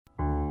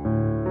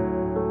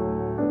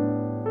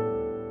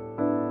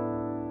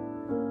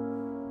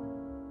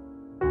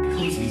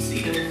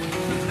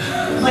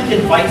I'd like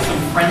to invite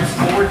some friends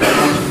forward that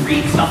want to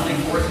read something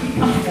for us. Can you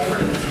come forward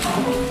to this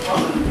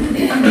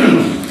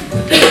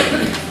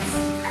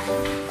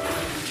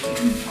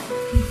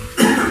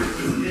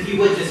If you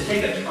would just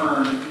take a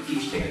turn,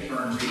 each take a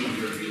turn reading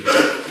your reading.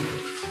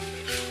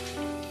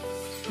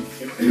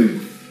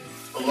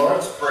 The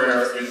Lord's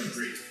Prayer in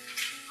Greek.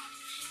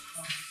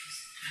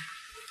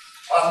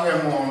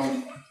 Άγιεμον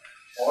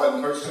ο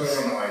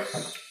ενθουσιασμένος,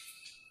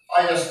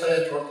 Άγιες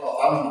Πέτρο το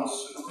άμα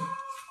σου,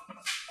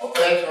 ο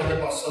Πέτρο το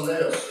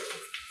βασιλείο σου,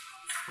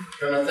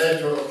 και ο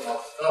Πέτρο το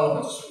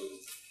θέλμα σου,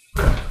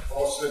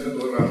 ως εν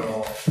ουρανό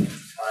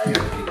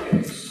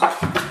αετικές.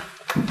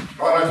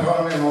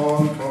 Τον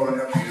ημών των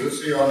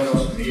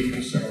επιουσιόντος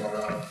νύχης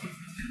αγορά,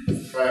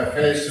 και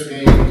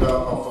εφέσιμοι τα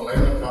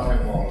αποφελέματα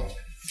ημών,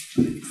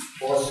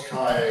 ως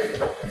καί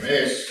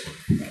εμείς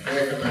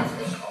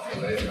εκμέτρος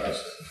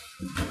αποφελέτασε.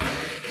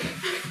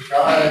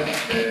 Kai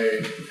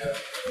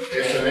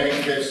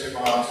esenenke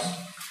simas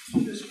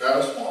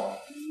dispersmon,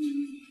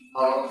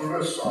 al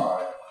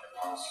crusai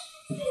mas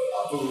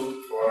atu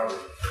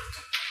forever.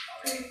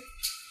 Amen.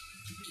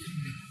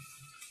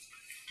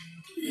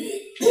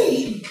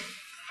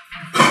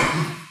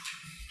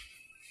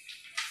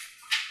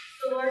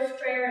 The Lord's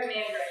Prayer in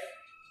Mandarin.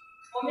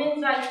 我们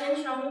在天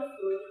上的父，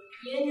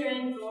愿人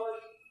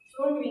尊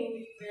名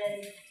人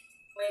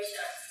为神，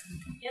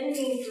愿民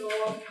族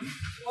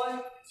我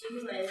经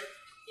纶。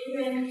因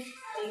人民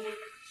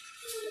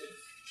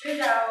知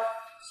道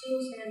新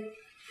鲜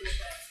之神，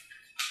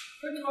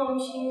如同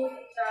行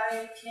在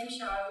天上，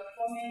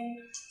我们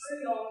不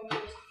用意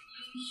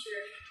识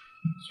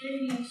指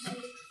引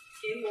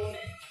给我们，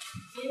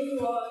因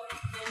我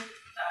们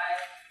在，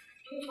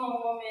如同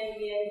我们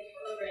连个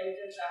人的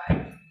在，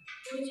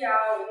不叫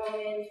我们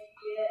也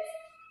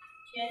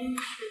天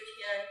是天，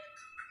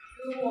如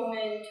我们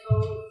头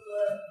和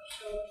手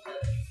子，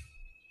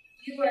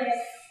因为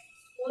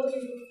我主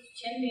前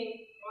面。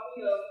网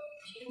友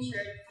亲自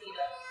你的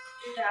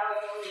知道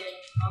永远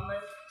我们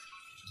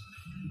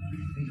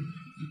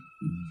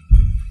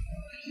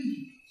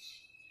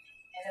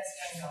En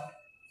español.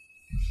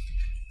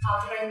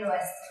 Padre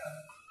nuestro,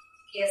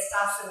 que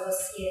estás en los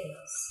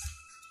cielos,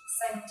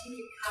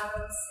 santificado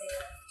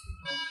sea tu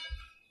nombre.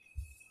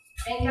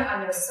 Venga a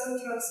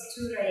nosotros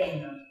tu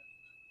reino,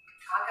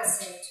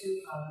 hágase tu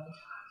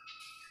voluntad,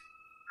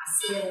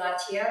 así en la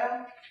tierra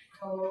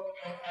como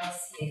en el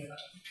cielo.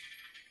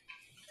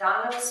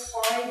 Danos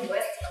hoy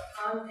nuestro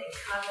pan de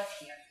cada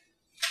día.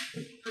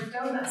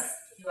 Perdonas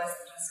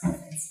nuestras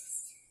ofensas,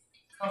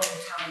 como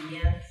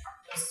también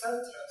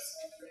nosotros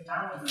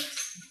perdonamos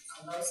a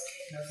los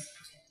que nos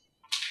ofenden.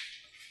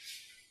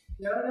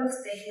 No nos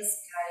dejes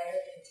caer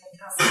en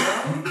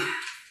tentación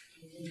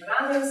y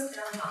líbranos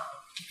del mal,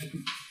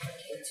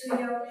 porque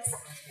tuyo es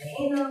el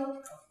reino,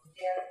 el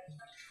poder y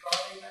la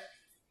gloria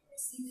por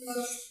los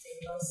siglos de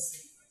los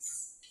siglos.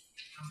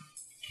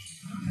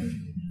 Amén.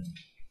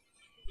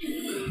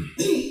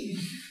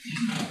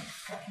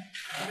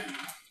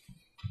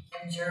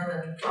 In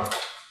German.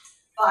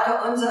 Vater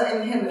unser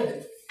im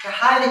Himmel,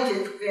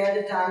 geheiligt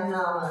werde dein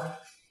Name,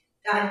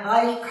 dein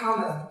Reich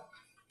komme,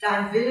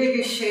 dein Wille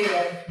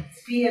geschehe,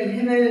 wie im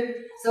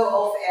Himmel, so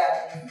auf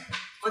Erden.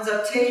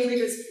 Unser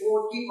tägliches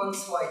Brot gib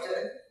uns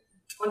heute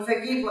und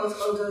vergib uns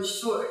unsere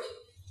Schuld,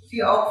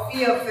 wie auch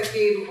wir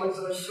vergeben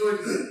unsere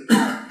Schuldigen.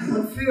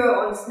 Und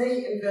führe uns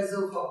nicht in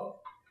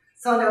Versuchung,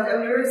 sondern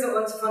erlöse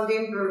uns von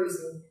dem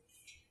Bösen.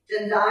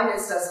 Denn dein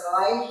ist das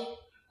Reich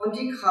und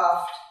die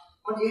Kraft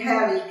und die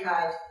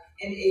Herrlichkeit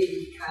in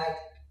Ewigkeit.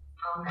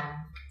 Amen.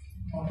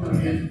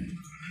 Amen.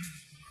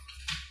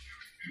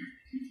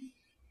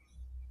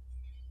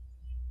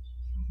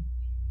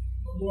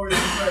 The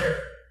Lord's Prayer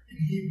in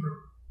Hebrew.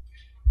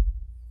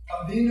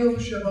 Avinu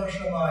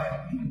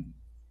Shebashamayim,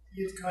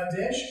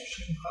 Yitkadesh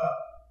Shemcha,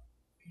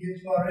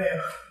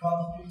 Yitvarech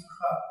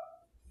Malchutcha,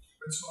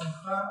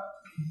 Retzoncha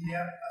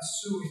Yeh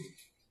Asui,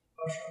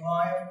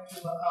 Bashamayim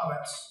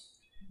Uba'aretz,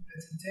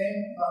 V'titen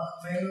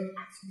Ba'achmenu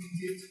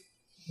T'midit,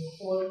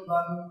 U'chol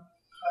Lanu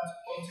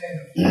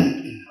Chatotenu,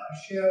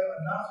 Asher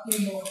Anachnu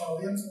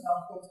Mochalim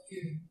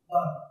Nachotkim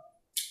Lanu,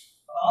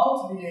 V'al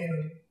T'vienu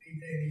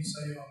B'idei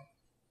Nisayon,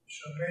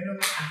 Shavenu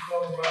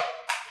Mikol Ra.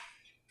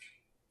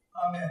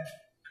 Amen.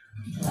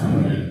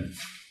 Amen.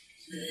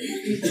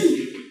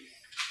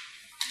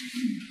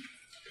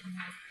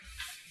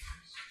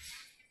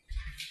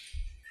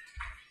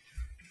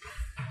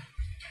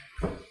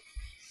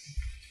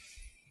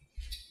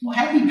 Well,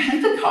 happy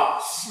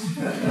Pentecost.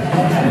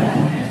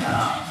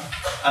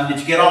 Did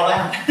you get all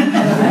that?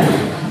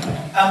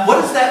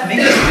 What does that mean?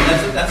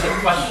 That's a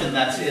question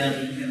that's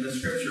in the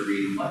scripture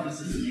reading. What does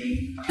this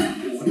mean?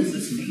 What does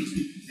this mean?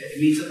 It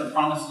means that the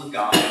promises of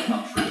God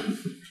come true.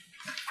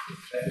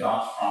 That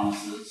God's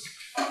promises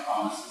are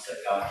promises that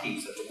God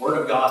keeps. That the word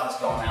of God has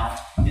gone out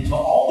into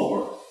all the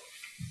world,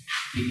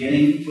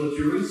 beginning with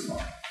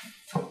Jerusalem.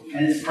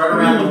 And it's spread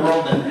around the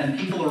world, and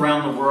people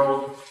around the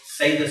world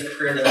say this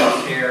prayer that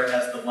we share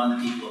as the one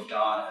people of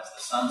God, as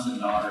the sons and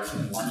daughters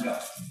of one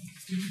God.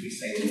 We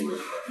say the word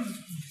prayer.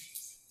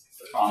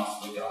 The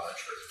promises of God are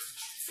true.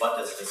 What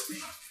does this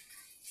mean?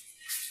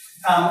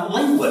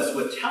 Linguists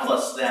would tell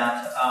us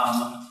that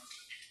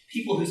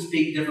people who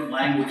speak different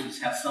languages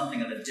have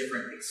something of a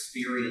different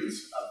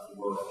experience of the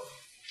world.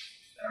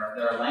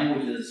 There are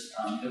languages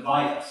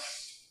divide us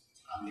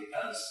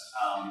because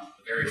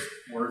the various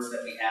words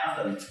that we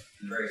have and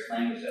the various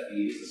language that we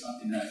use is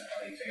something that's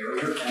a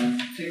barrier.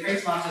 And it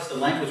creates not just a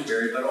language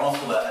barrier, but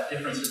also a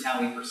difference in how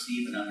we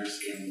perceive and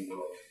understand the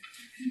world.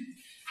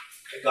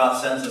 But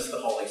God sends us the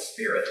Holy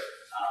Spirit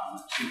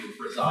to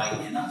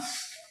reside in us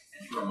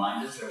and to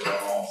remind us that we're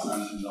all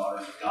sons and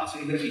daughters of God. So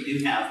even if we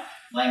do have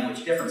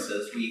language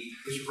differences, we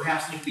should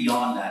perhaps look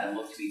beyond that and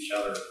look to each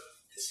other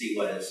to see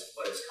what is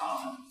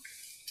common.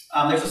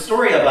 There's a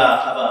story of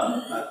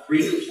a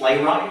Greek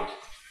playwright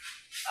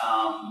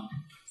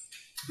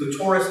who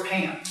tore his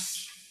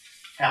pants.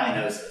 Callie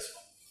knows this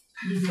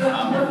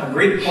one. A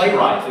Greek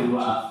playwright who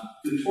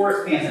tore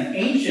his pants, an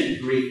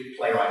ancient Greek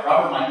playwright.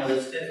 Robert might know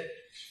this too.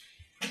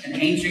 An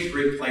ancient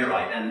Greek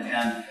playwright,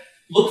 and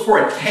looked for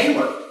a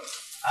tailor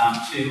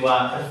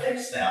to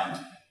fix them,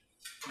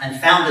 and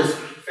found his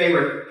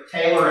favorite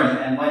tailor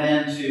and went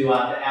in to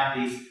have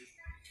these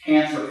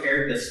pants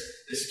repaired,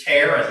 this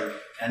tear,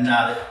 and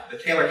the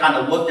tailor kind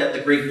of looked at the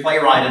Greek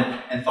playwright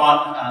and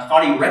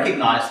thought he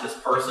recognized this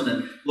person,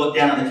 and looked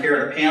down at the tear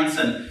of the pants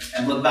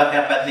and looked back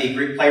up at the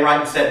Greek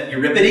playwright and said,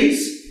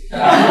 "Euripides?"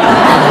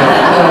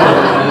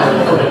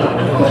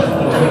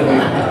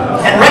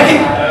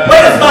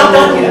 Wait, it's not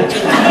done yet.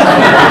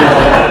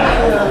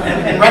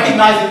 and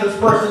recognizing this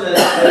person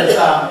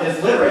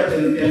is literate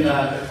in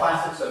the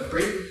classics of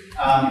Greek,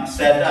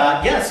 said,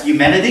 "Yes,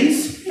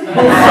 Eumenides."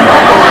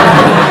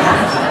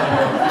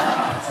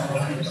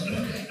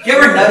 Do you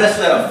ever notice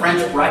that a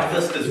French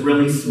breakfast is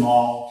really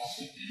small?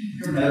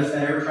 You ever notice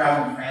that? Ever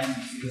travel in France and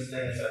you see this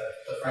thing as a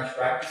French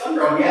breakfast? I'm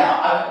going,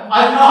 yeah,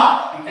 I've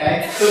not,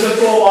 okay? So just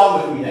go along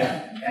with me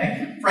there,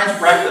 okay? French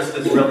breakfast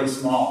is really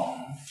small.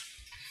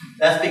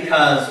 That's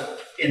because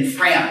in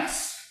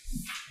France,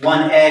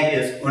 one egg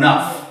is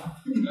enough.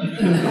 If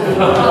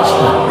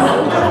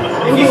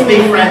you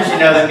speak French, you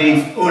know that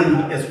means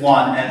un is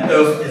one and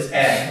oeuf is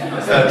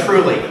egg. So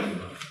truly,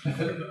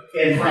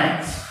 in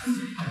France,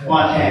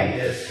 one egg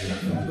is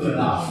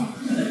enough.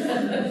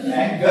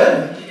 Okay,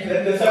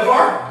 good so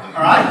far?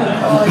 All right?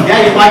 Yeah,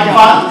 you like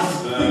puns?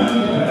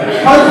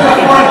 Puns in a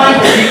foreign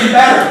language, even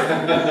better.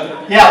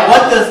 Yeah,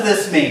 what does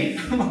this mean?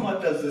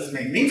 What does this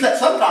mean? It means that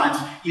sometimes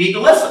you need to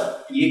listen.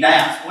 You need to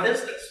ask, what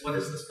is this? What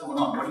is this going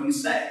on? What are you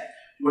saying?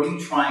 What are you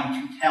trying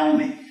to tell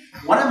me?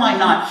 What am I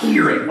not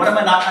hearing? What am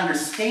I not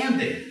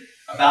understanding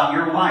about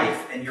your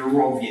life and your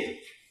worldview?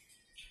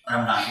 What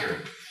am I not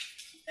hearing?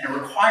 And it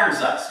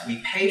requires us to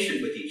be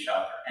patient with each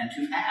other and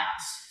to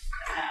ask.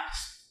 Okay?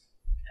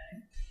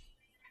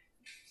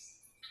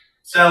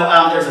 So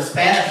there's a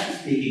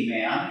Spanish-speaking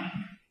man.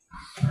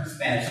 There are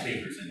Spanish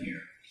speakers in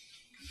here.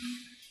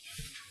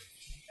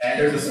 And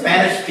there's a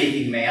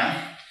Spanish-speaking man.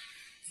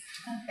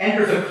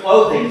 Enters a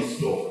clothing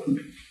store.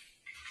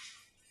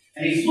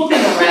 And he's looking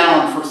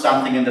around for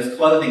something in this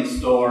clothing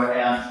store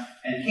and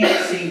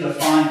can't seem to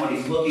find what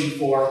he's looking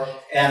for.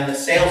 And the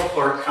sales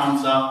clerk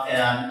comes up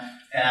and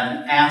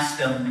asks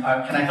him,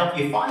 "Can I help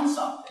you find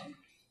something?"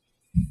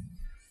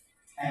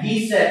 And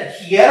he said,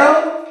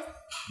 "Quiero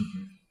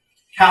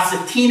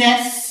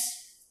calcetines,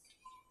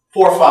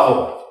 por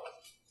favor."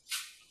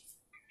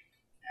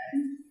 Okay.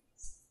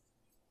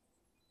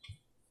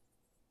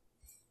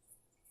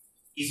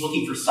 He's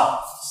looking for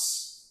socks.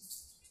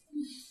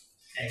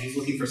 And he's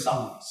looking for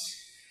socks.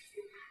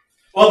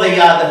 Well,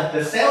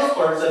 the sales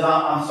clerk says,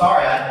 "I'm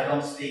sorry, I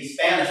don't speak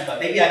Spanish, but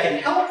maybe I can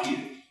help you.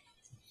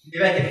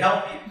 Maybe I can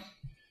help you."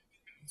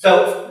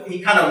 So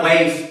he kind of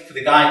waves to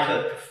the guy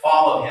to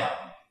follow him.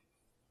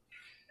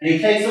 And he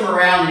takes him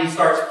around and he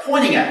starts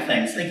pointing at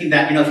things, thinking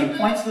that, if he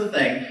points to the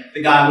thing,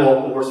 the guy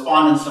will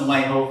respond in some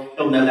way.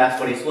 He'll know that's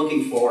what he's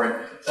looking for. And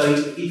so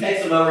he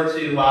takes him over to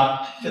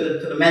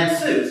the men's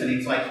suits, and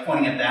he's like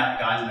pointing at that.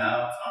 The guy's,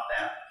 "No, it's not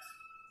that."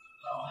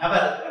 Well, how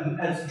about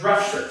it's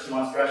dress shirts? He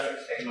wants dress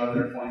shirts. Take him over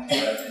there and point to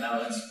it. No,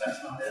 that's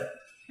not it.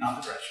 Not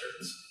the dress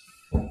shirts.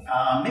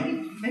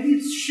 Maybe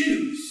it's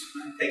shoes.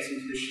 Right? Takes him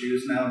to the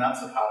shoes. No, not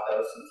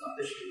zapatos. It's not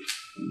the shoes.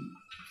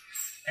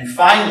 And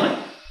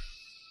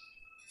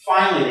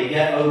finally, they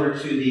get over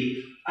to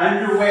the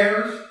underwear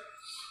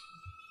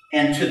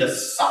and to the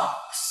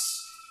socks.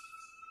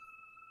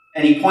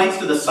 And he points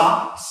to the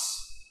socks.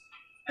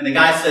 And the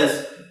guy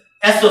says,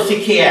 "Esto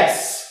sí que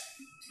es."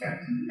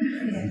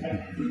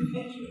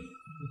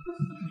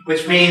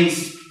 Which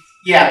means,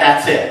 yeah,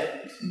 that's it.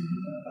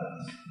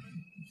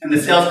 And the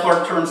sales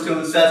clerk turns to him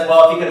and says,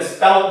 "Well, if you could have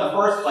spelled it in the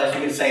first place, you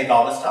could have saved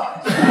all this time."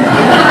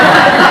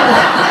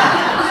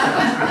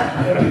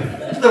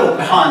 Little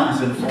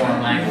puns in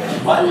foreign language.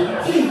 What?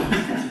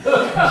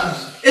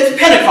 It's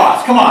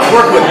Pentecost. Come on,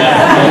 work with that.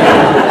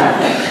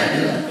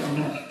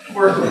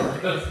 Work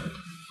with it.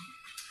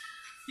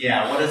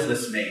 Yeah, what does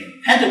this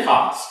mean?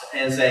 Pentecost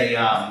is it's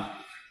a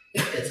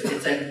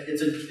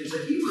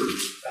Hebrew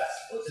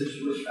festival. It's a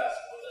Jewish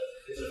festival.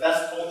 It's a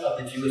festival of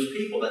the Jewish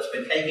people that's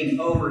been taking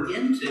over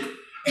into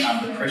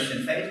the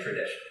Christian faith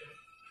tradition.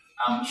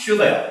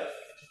 Shuvel.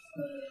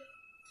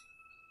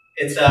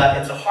 It's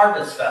a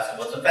harvest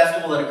festival. It's a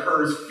festival that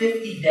occurs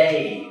 50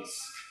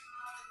 days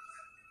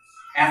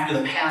after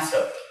the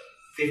Passover.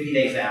 50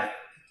 days after.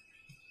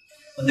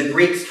 When the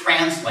Greeks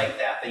translate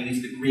that, they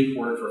use the Greek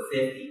word for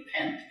 50,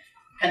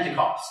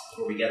 Pentecost, is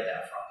where we get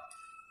that from.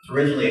 It's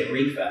originally a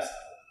Greek festival.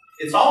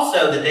 It's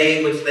also the day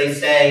in which they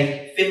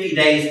say 50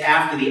 days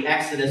after the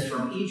Exodus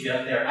from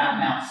Egypt, they're at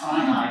Mount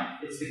Sinai.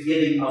 It's the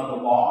giving of the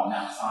law on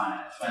Mount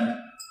Sinai. It's when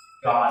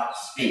God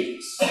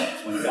speaks.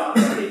 It's when God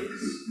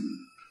speaks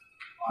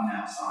on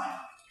Mount Sinai.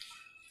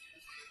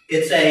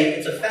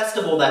 It's a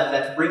festival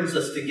that brings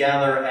us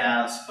together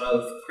as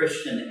both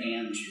Christian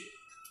and Jew,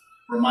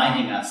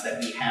 reminding us that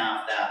we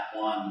have that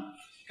one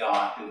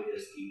God who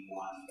is the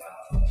one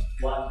God.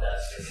 What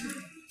does this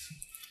mean?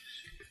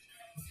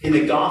 In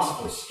the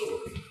gospel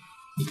story,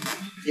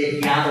 they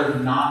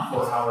gathered not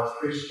for our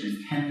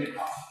Christian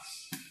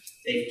Pentecost.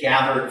 They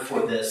gathered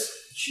for this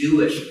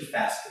Jewish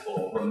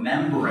festival,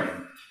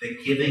 remembering the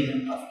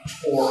giving of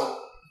Torah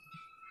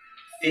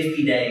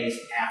 50 days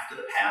after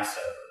the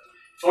Passover.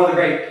 It's one of the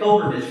great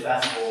pilgrimage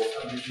festivals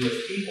of the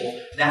Jewish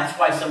people. That's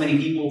why so many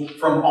people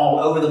from all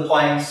over the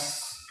place,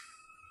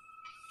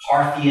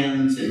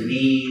 Parthians and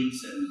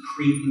Medes and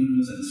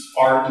Cretans and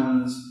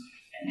Spartans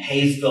and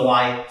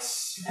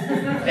Hazebelites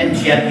and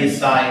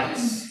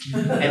Jebusites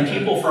and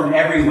people from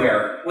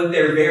everywhere with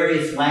their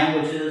various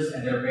languages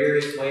and their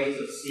various ways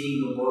of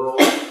seeing the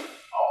world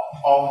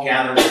all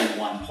gathered in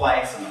one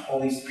place, and the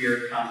Holy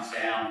Spirit comes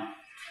down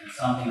and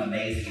something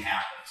amazing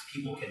happens.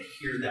 People can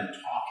hear them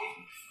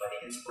talking. By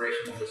the inspiration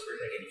of the Holy Spirit,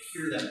 they can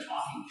hear them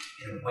talking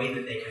in a way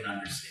that they can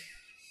understand.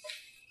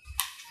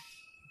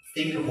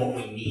 Think of what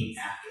we need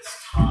at this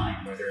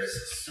time where there is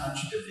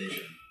such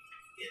division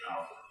in our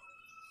world.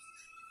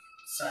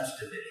 Such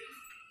division.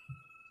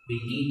 We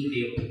need to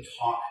be able to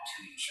talk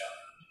to each other.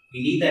 We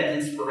need that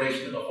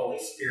inspiration of the Holy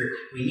Spirit.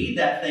 We need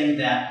that thing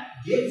that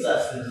gives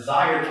us the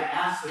desire to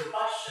ask the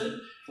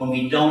question when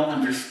we don't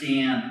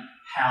understand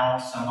how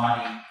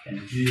somebody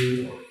can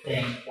do or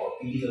think or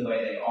be the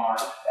way they are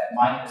that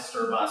might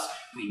disturb us.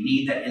 We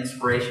need that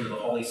inspiration of the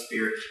Holy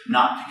Spirit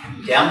not to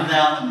condemn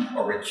them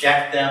or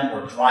reject them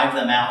or drive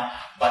them out,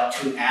 but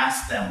to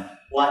ask them,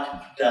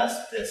 what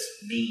does this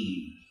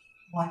mean?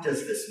 What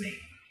does this mean?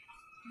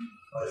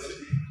 What does it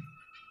mean?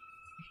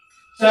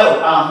 So,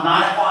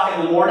 9 o'clock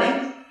in the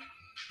morning,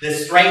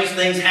 this strange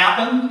thing's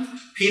happened.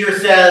 Peter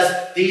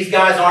says, these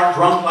guys aren't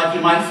drunk like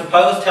you might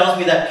suppose. Tells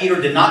me that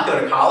Peter did not go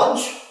to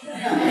college.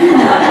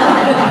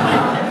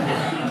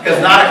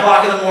 Because 9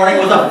 o'clock in the morning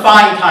was a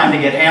fine time to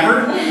get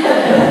hammered.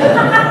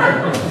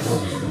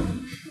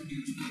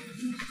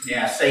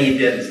 Yeah, say you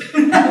didn't.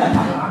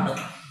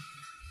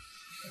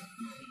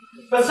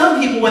 But some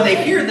people, when they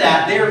hear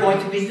that, they are going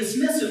to be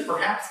dismissive.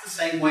 Perhaps the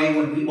same way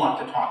when we want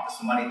to talk to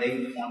somebody, they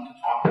would want to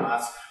talk to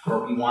us,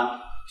 or we want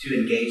to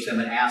engage them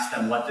and ask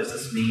them, what does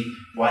this mean?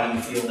 Why do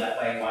you feel that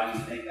way? Why do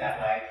you think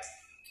that way?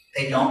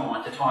 They don't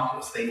want to talk to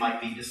us. They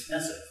might be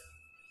dismissive.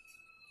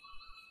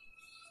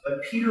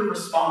 But Peter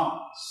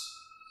responds.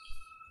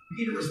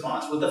 Peter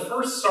responds with the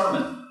first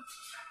sermon.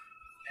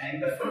 Okay,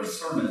 the first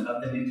sermon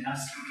of the New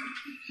Testament.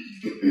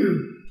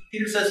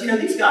 Peter says,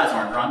 these guys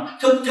aren't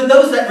drunk. To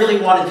those that really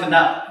wanted to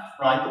know,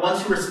 right? The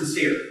ones who were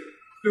sincere,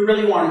 who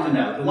really wanted to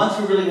know, the ones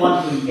who really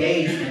wanted to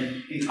engage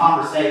in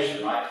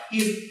conversation, right?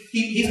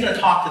 He's going to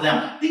talk to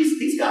them.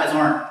 These guys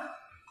aren't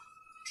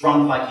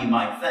drunk like you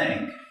might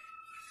think.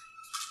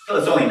 So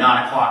it's only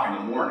 9 o'clock in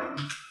the morning.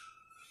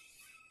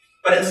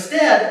 But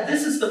instead,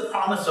 this is the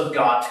promise of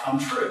God to come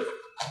true.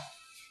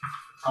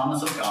 The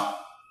promise of God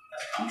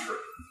has come true.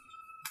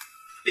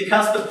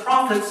 Because the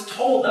prophets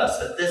told us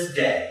that this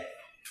day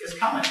is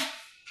coming.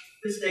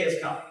 This day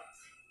is coming.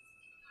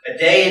 A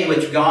day in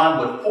which God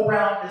would pour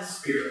out His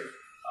Spirit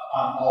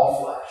upon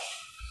all flesh.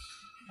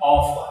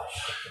 All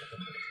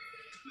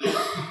flesh.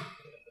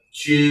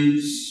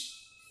 Jews,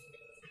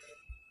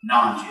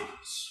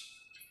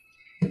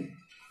 non-Jews.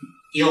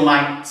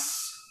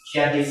 Elamites,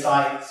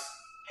 Jebusites,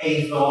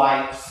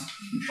 Hazebelites,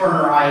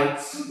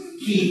 Turnerites,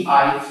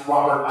 Keithites,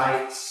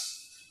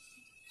 Robertites,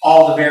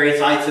 all the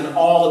various ites and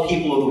all the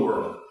people of the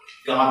world.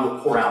 God will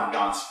pour out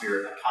God's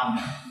Spirit upon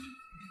them.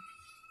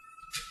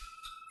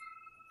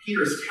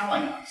 Peter is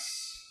telling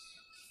us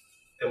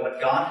that what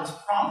God has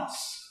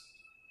promised,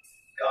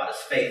 God is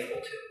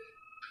faithful to.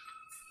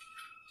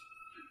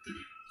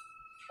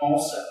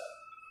 Also,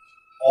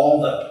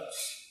 all those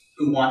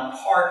who want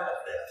part of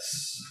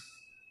this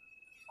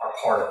are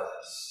part of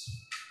this.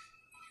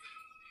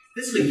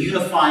 This is a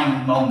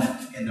unifying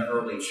moment in the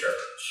early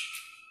church.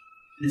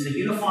 And it's a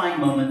unifying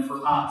moment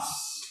for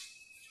us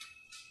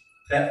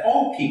that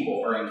all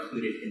people are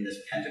included in this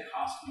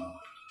Pentecost moment.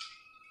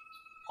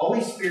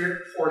 Holy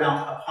Spirit poured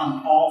out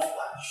upon all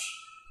flesh,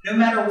 no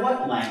matter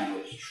what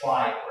language,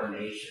 tribe, or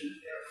nation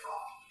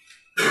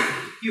they're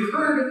from. You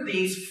heard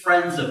these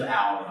friends of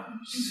ours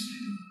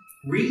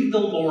read the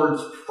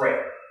Lord's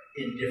Prayer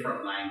in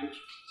different languages.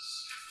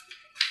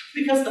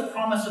 Because the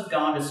promise of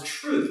God is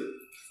true,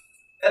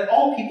 that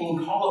all people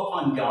who call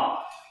upon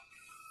God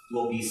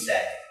will be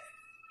saved.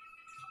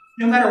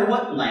 No matter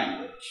what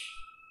language,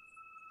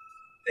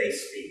 they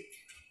speak.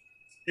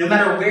 No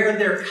matter where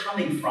they're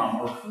coming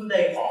from or who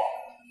they are,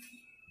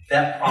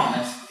 that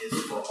promise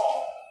is for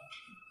all.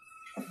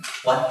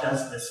 What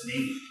does this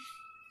mean?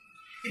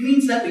 It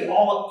means that we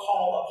all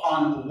call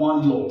upon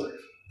one Lord,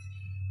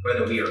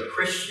 whether we are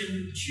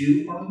Christian,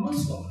 Jew, or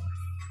Muslim.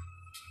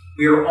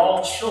 We are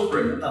all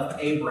children of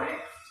Abraham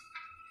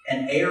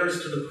and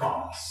heirs to the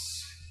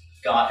promise.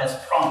 God has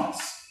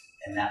promised,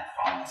 and that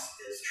promise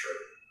is true.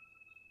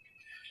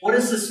 What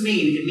does this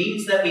mean? It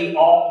means that we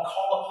all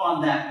call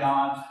upon that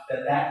God,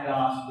 that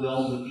God's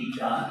will would be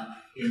done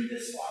in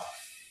this life.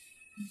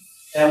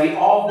 That we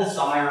all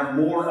desire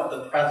more of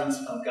the presence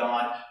of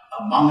God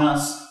among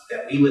us,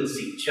 that we would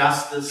seek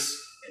justice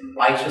and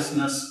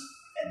righteousness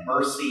and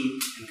mercy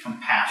and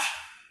compassion.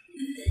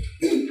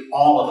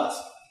 All of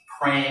us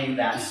praying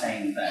that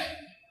same thing.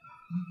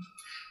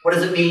 What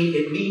does it mean?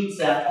 It means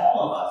that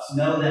all of us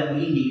know that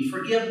we need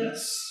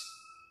forgiveness.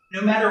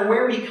 No matter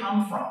where we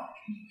come from,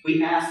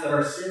 we ask that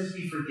our sins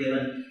be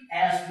forgiven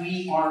as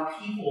we are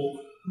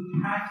people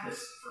who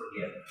practice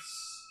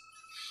forgiveness.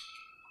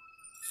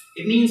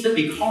 It means that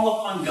we call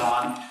upon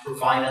God to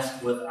provide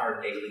us with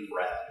our daily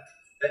bread.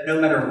 That no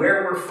matter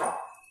where we're from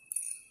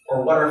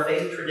or what our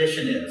faith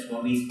tradition is,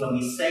 when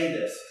we say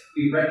this,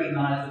 we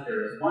recognize that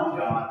there is one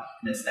God,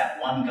 and it's that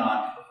one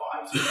God who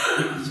provides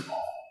for us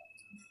all.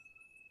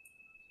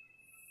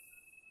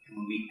 And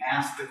when we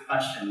ask the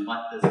question,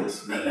 what does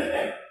this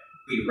mean?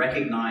 We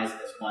recognize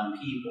as one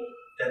people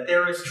that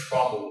there is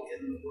trouble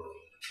in the world,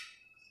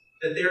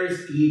 that there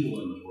is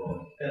evil in the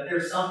world, that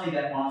there's something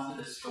that wants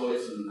to destroy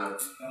us in the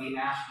world, and we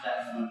ask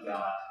that one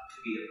God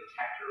to be the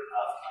protector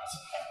of us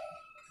all.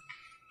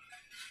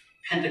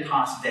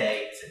 Pentecost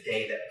Day is a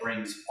day that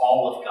brings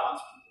all of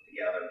God's people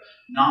together,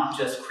 not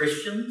just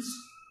Christians,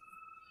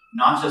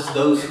 not just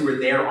those who were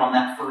there on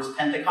that first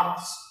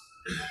Pentecost,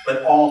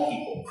 but all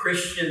people,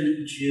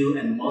 Christian, Jew,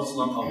 and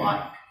Muslim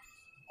alike.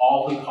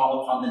 All who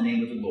call upon the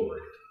name of the Lord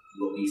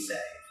will be saved.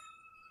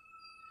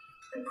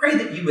 I pray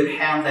that you would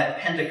have that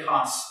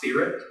Pentecost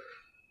spirit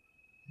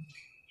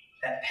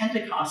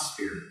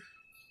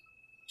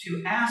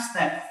to ask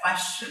that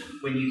question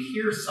when you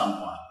hear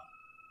someone,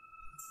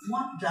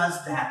 what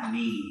does that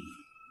mean?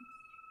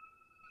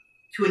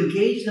 To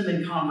engage them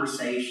in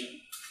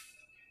conversation,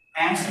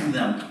 asking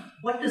them,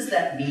 what does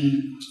that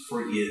mean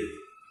for you?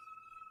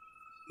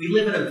 We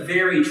live in a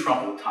very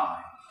troubled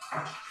time,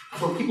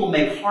 where people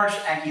make harsh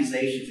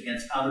accusations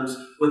against others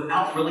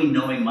without really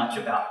knowing much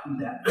about who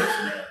that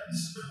person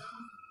is.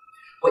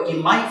 What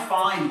you might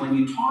find when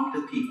you talk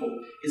to people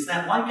is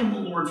that, like in the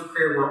Lord's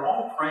Prayer, we're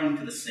all praying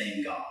to the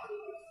same God.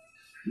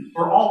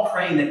 We're all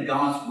praying that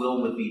God's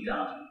will would be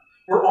done.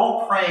 We're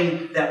all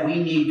praying that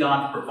we need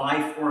God to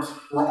provide for us.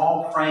 We're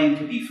all praying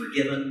to be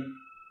forgiven,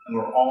 and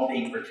we're all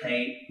praying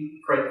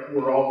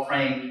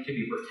to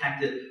be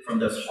protected from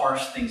those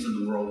harsh things in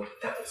the world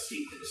that will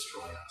seek to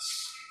destroy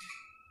us.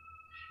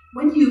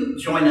 When you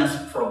join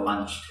us for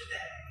lunch today,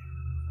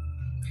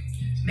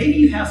 maybe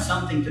you have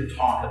something to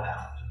talk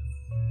about.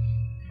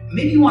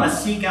 Maybe you want to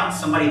seek out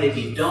somebody that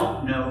you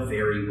don't know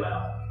very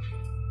well.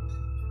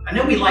 I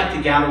know we like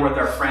to gather with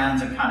our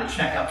friends and kind of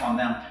check up on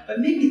them, but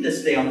maybe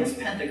this day on this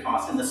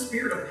Pentecost, in the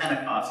spirit of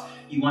Pentecost,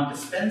 you want to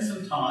spend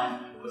some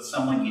time with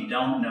someone you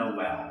don't know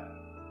well.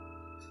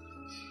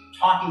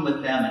 Talking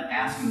with them and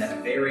asking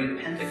that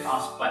very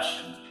Pentecost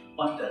question,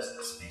 what does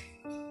this mean?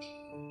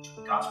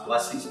 God's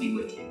blessings be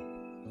with you.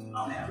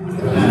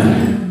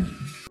 Amen.